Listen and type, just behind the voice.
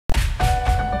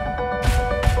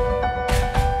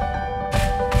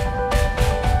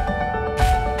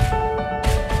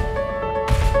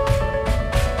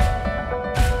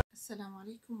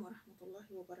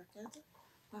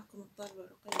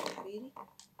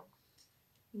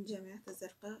من جامعة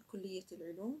الزرقاء كلية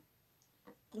العلوم.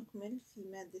 نكمل في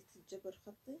مادة الجبر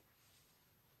الخطي.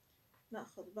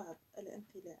 نأخذ بعض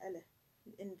الأمثلة على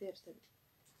Invertible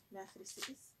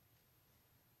matrices.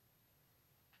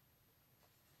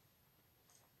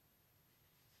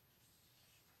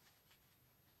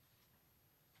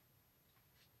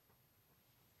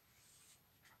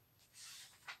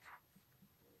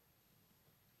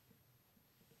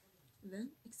 Then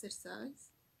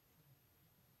exercise.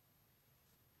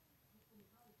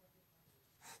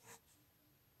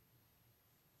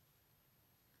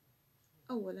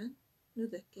 أولا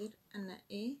نذكر أن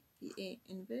A في A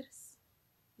inverse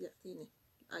يعطيني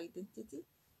identity،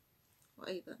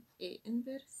 وأيضا A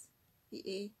inverse في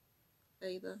A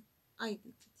أيضا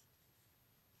identity.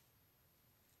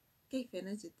 كيف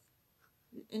نجد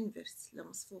الانفرس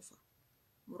لمصفوفة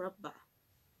مربعة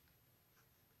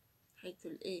حيث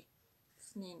ال A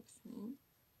 2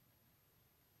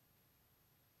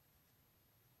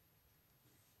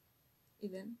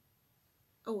 إذن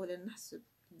أولا نحسب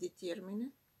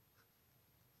determinant،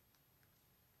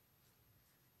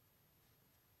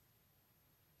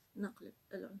 نقلب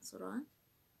العنصران،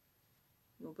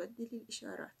 نبدل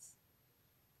الإشارات.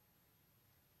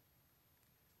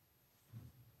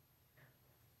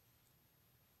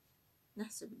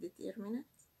 نحسب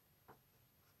determinant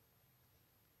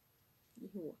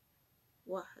اللي هو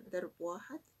 1 ضرب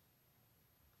 1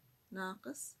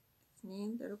 ناقص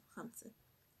 2 ضرب 5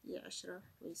 هي 10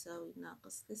 ويساوي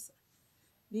ناقص 9.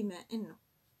 بما أنه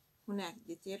هناك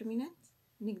determinant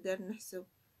نقدر نحسب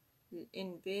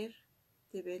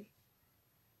الانفيرتبل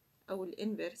أو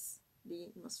الانفرس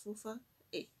للمصفوفة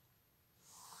A.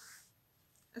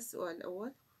 السؤال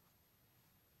الأول: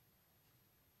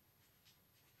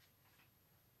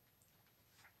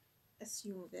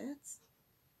 assume that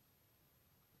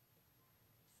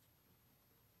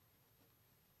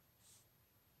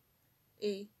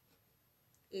A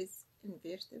is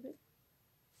invertible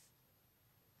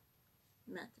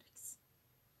matrix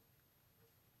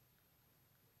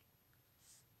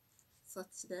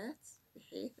such that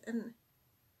بحيث أن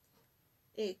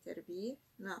A تربيع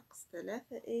ناقص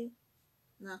 3A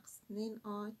ناقص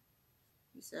 2I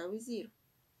يساوي 0.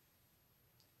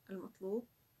 المطلوب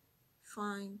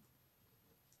find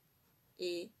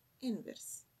A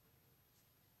inverse.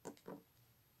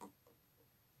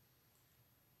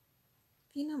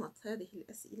 في نمط هذه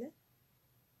الأسئلة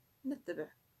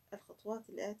نتبع الخطوات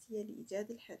الآتية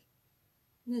لإيجاد الحل.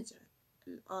 نجعل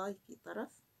I في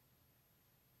طرف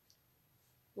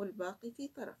والباقي في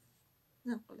طرف.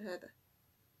 ننقل هذا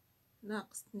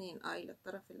ناقص 2I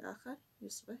للطرف الآخر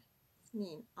يصبح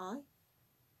 2I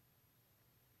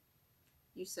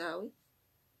يساوي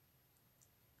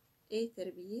A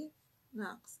تربيع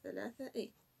ناقص 3A.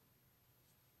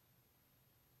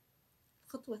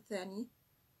 الخطوة الثانية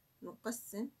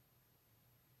نقسم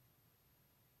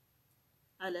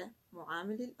على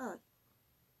معامل ال I.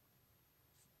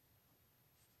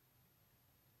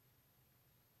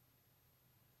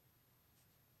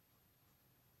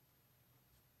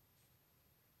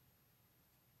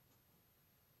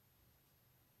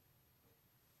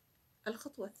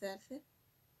 الخطوة الثالثة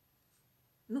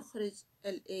نخرج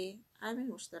ال A عامل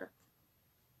مشترك.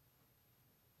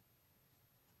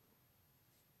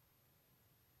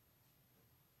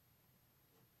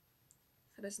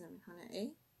 خرجنا من هنا A،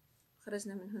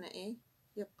 خرجنا من هنا A،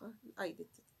 يبقى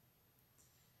الidentity.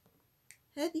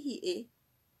 هذه A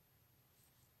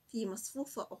في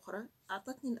مصفوفة أخرى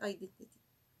أعطتني الidentity.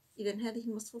 إذن هذه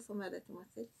المصفوفة ماذا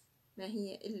تمثل؟ ما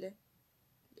هي إلا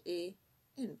A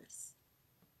inverse.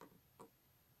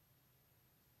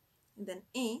 إذن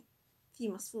A في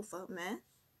مصفوفة ما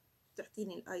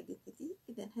تعطيني الidentity،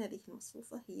 إذن هذه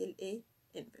المصفوفة هي ال A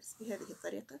inverse. بهذه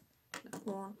الطريقة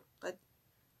نكون قد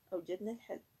أوجدنا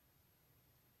الحل.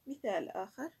 مثال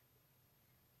آخر: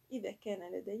 إذا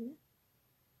كان لدينا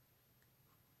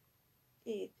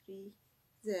A3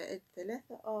 زائد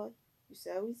 3I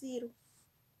يساوي 0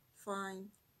 find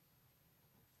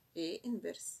A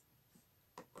inverse.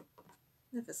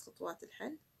 نفس خطوات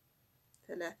الحل.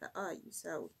 3I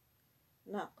يساوي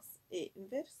ناقص A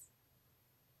inverse،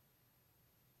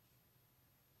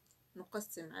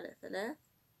 نقسم على 3،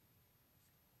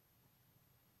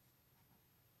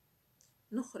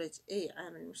 نخرج A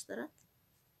عامل مشترك،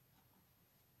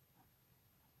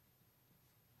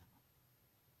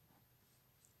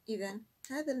 إذن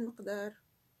هذا المقدار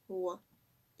هو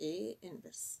A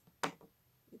inverse.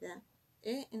 إذن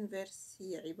A inverse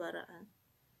هي عبارة عن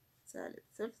سالب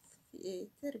ثلث في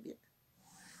A تربيع.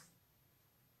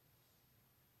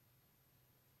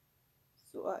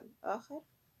 سؤال آخر: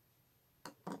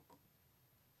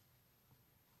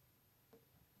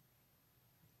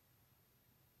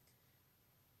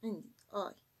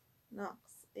 I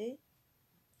ناقص A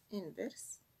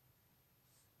inverse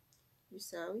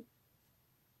يساوي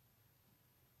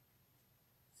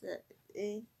زائد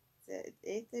A زائد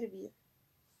A تربيع.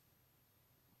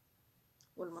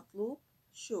 والمطلوب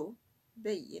show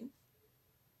بين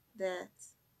that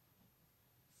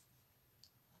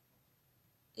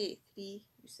A3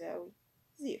 يساوي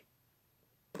 0.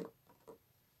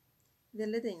 إذا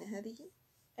لدينا هذه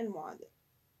المعادلة.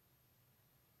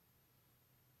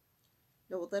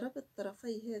 لو ضربت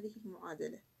طرفي هذه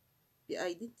المعادلة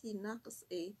بأيدنتي ناقص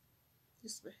A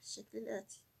يصبح الشكل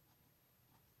الآتي: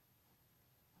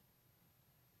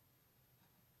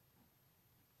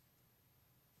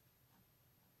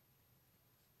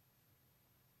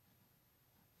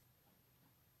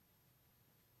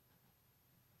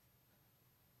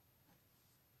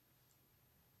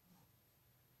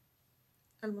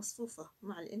 المصفوفة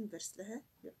مع الإنفرس لها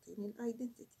يعطيني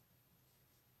الأيدنتيتي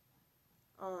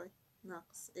I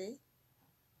ناقص A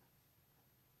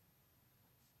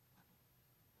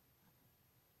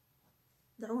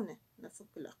دعونا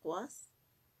نفك الأقواس.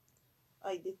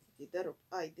 identity ضرب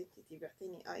identity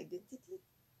بيعطيني identity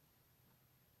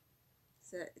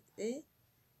زائد A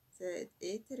زائد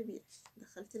A تربيع.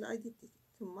 دخلت الأيدنتيتي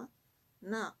ثم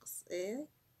ناقص A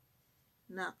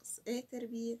ناقص A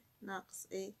تربيع ناقص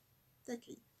A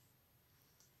تكعيب.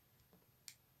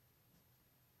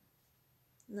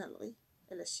 نلغي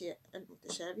الأشياء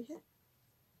المتشابهة.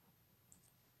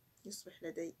 يصبح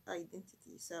لدي identity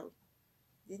يساوي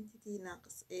identity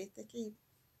ناقص A تكعيب.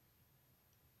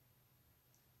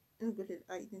 نقول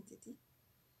الأيدنتيتي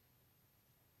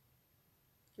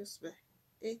يصبح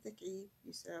A تكعيب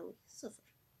يساوي 0.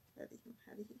 هذه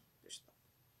تشطب.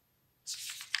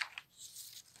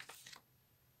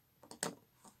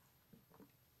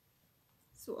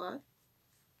 سؤال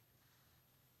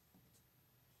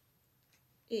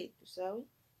A تساوي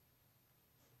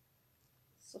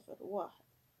 0 1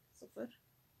 0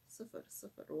 0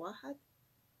 0 1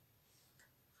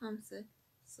 5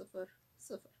 0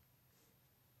 0.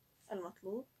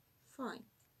 المطلوب find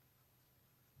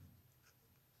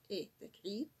A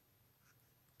تكعيب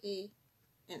A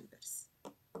inverse.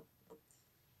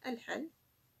 الحل: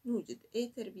 نوجد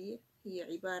A تربيع هي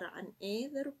عبارة عن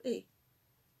A ضرب A.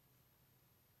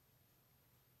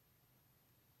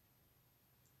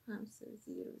 5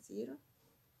 0 0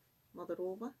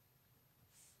 مضروبة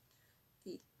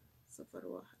في 0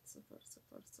 1 0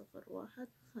 0 0 1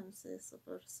 5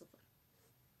 0 0.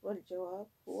 والجواب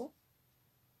هو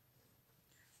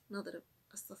نضرب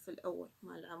الصف الأول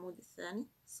مع العمود الثاني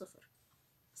 0.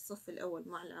 الصف الأول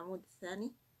مع العمود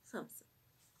الثاني 5.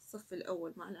 الصف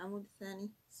الأول مع العمود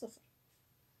الثاني 0.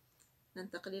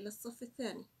 ننتقل إلى الصف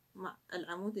الثاني مع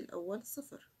العمود الأول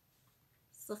 0.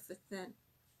 الصف الثاني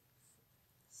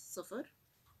 0.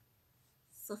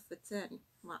 الصف الثاني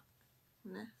مع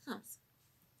هنا 5.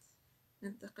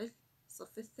 ننتقل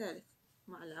الصف الثالث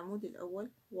مع العمود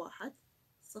الأول 1.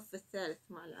 الصف الثالث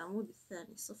مع العمود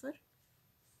الثاني 0.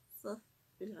 صف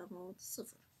بالعمود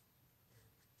 0.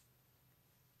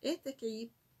 A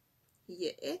تكعيب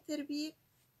هي A تربيع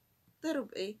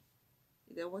ضرب A.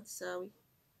 إذا هو تساوي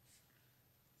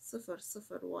 0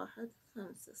 0 1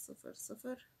 5 0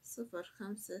 0 0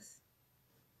 5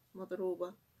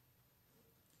 مضروبة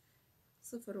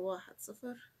 0 1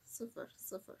 0 0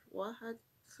 0 1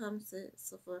 5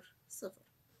 0 0.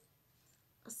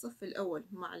 الصف الأول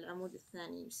مع العمود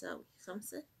الثاني يساوي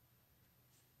 5.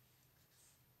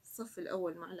 الصف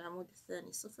الأول مع العمود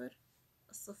الثاني 0.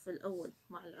 الصف الأول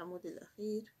مع العمود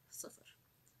الأخير 0.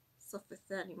 الصف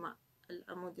الثاني مع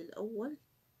العمود الأول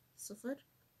 0.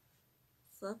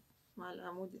 الصف مع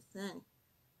العمود الثاني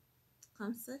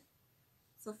 5.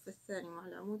 الصف الثاني مع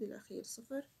العمود الأخير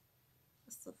 0.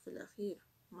 الصف الأخير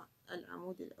مع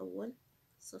العمود الأول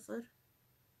 0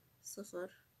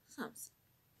 0 5.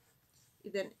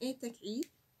 إذن A تكعيب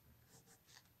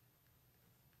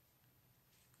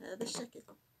هذا الشكل.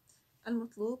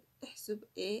 المطلوب احسب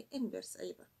A inverse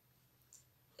أيضا.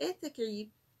 A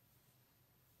تكعيب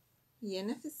هي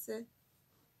نفس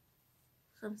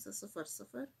 5 0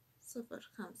 0 0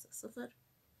 5 0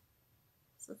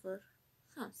 0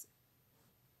 5.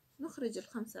 نخرج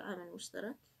الخمسة عامل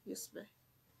مشترك يصبح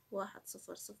 1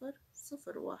 0 0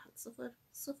 0 1 0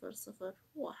 0 0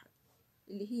 1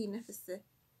 اللي هي نفس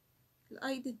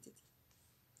الأيدنتيتي.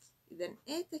 إذن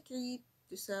A تكعيب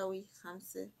تساوي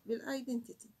 5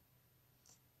 بالأيدنتيتي.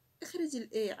 اخرج ال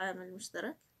A عامل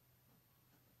مشترك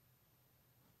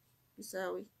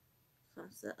يساوي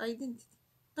 5 أيدنتيتي.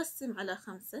 قسم على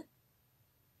 5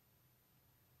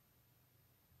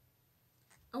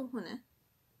 أو هنا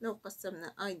لو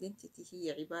قسمنا identity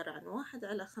هي عبارة عن 1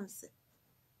 على 5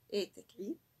 A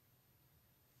تكعيب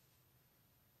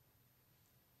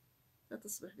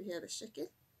فتصبح بهذا الشكل.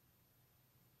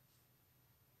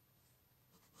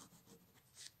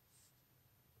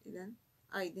 إذن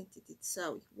identity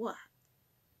تساوي 1.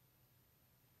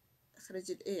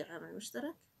 أخرج ال A عامل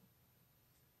مشترك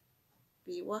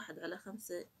ب1 على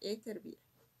 5 A تربيع.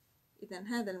 إذن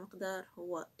هذا المقدار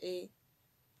هو A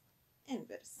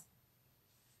inverse.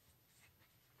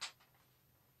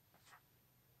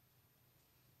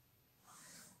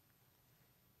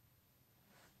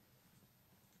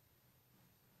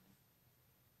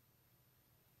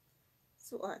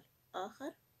 سؤال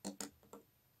آخر: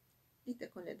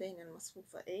 لتكن لدينا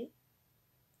المصفوفة A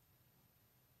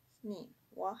 2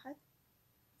 1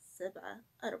 7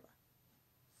 4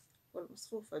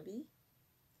 والمصفوفة B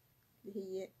اللي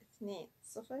هي 2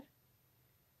 0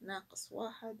 ناقص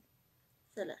 1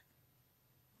 3.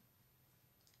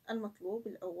 المطلوب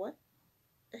الأول: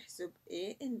 احسب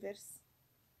A inverse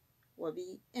و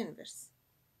B inverse.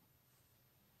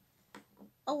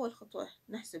 أول خطوة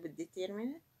نحسب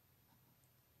الديترمينانت.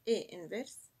 A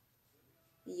inverse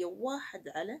هي 1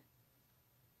 على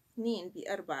 2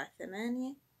 ب4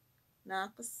 8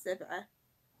 ناقص 7.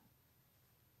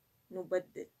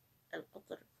 نبدل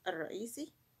القطر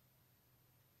الرئيسي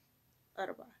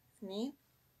 4 2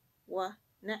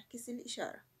 ونعكس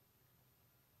الإشارة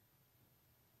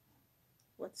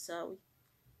وتساوي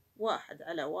 1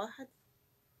 على 1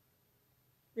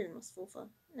 بالمصفوفة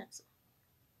نفسها.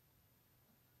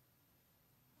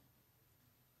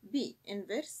 B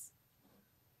inverse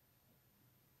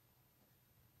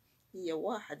هي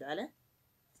 1 على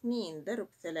 2 ضرب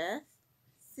 3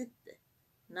 6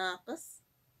 ناقص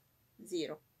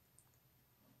 0.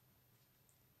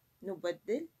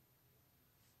 نبدل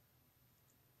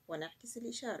ونعكس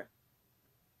الإشارة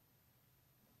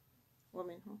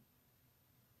ومنه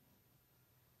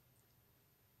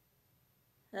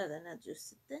هذا ناتج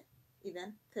 6.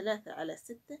 إذن 3 على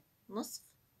 6 نصف.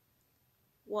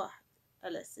 1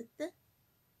 على 6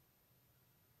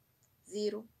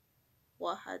 0.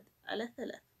 1 على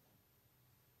 3.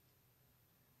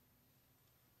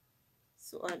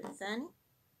 السؤال الثاني: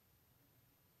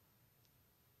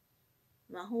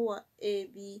 ما هو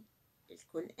AB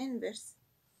الكل inverse؟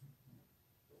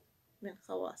 من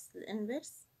خواص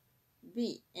الانفرس B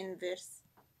inverse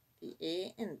في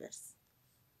A inverse.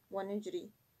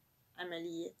 ونجري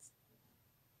عملية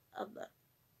الضرب.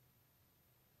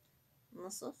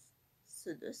 نصف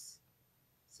سدس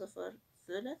 0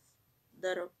 ثلث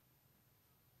ضرب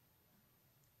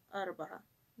 4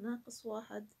 ناقص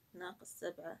 1 ناقص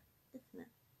 7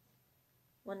 2.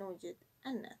 ونوجد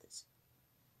الناتج.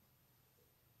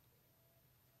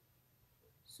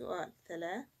 سؤال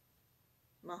 3: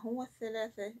 ما هو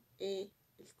 3 A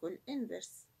الكل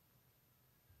inverse؟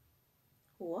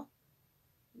 هو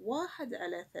 1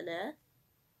 على 3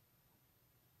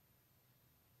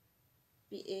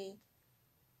 ب A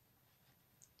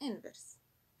inverse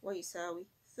ويساوي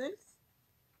ثلث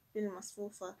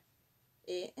بالمصفوفة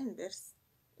A inverse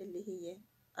اللي هي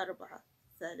 4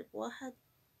 سالب 1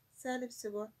 سالب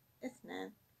 7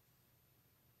 2.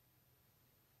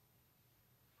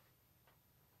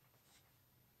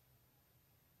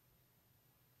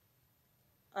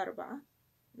 4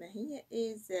 ما هي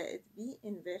A زائد B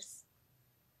inverse؟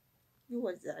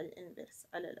 يوزع الانفرس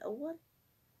على الأول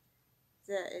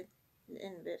زائد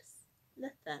الانفرس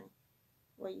للثاني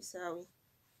ويساوي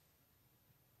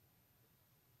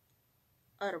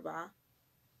 4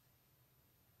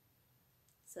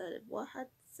 سالب 1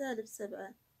 سالب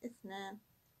 7 2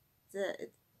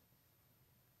 زائد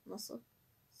نصف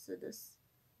سدس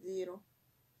 0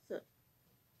 ثلث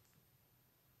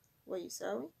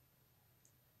ويساوي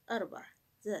 4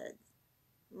 زائد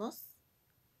نص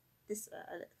 9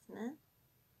 على 2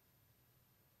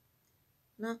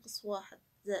 ناقص 1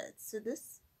 زائد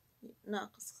سدس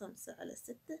ناقص 5 على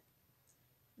 6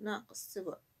 ناقص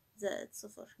 7 زائد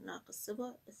 0 ناقص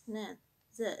 7 2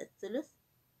 زائد ثلث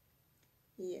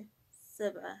هي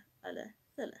 7 على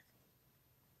 3.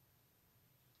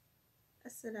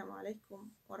 السلام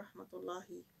عليكم ورحمة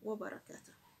الله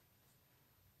وبركاته.